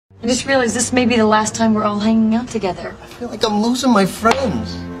I just realized this may be the last time we're all hanging out together. I feel like I'm losing my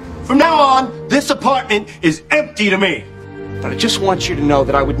friends. From now on, this apartment is empty to me. But I just want you to know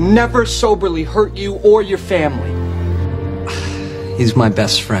that I would never soberly hurt you or your family. He's my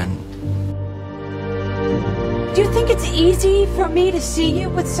best friend. Do you think it's easy for me to see you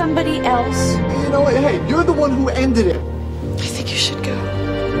with somebody else? You know what? Hey, you're the one who ended it. I think you should go.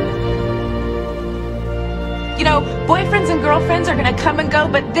 You know, boyfriends and girlfriends are gonna come and go,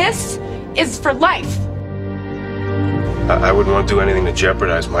 but this is for life. I wouldn't want to do anything to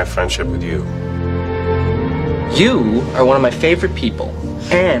jeopardize my friendship with you. You are one of my favorite people,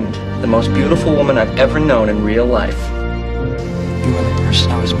 and the most beautiful woman I've ever known in real life. You are the person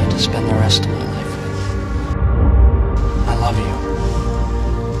I was meant to spend the rest of my life with. I love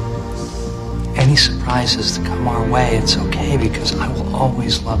you. Any surprises that come our way, it's okay, because I will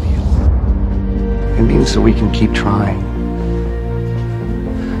always love you. It means that we can keep trying.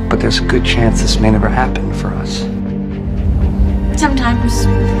 But there's a good chance this may never happen for us. Sometimes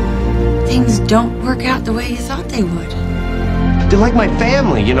things don't work out the way you thought they would. They're like my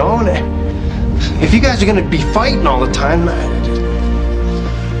family, you know? And if you guys are gonna be fighting all the time,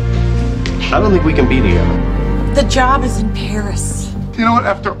 I don't think we can be together. The job is in Paris. You know what?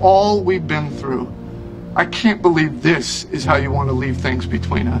 After all we've been through, I can't believe this is how you want to leave things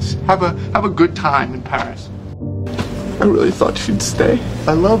between us. Have a good time in Paris. I really thought you'd stay.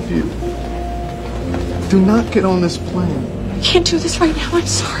 I love you. Do not get on this plane. I can't do this right now. I'm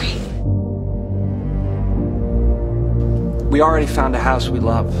sorry. We already found a house we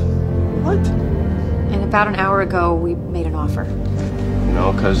love. What? And about an hour ago, we made an offer. You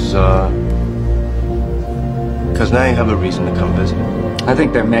know, because now you have a reason to come visit. I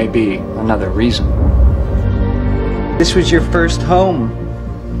think there may be another reason. This was your first home.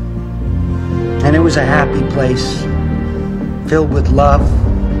 And it was a happy place, filled with love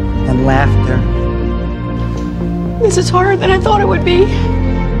and laughter. This is harder than I thought it would be.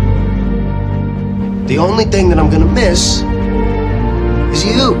 The only thing that I'm gonna miss is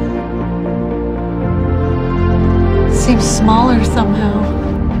you. It seems smaller somehow.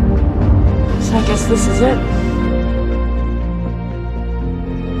 So I guess this is it.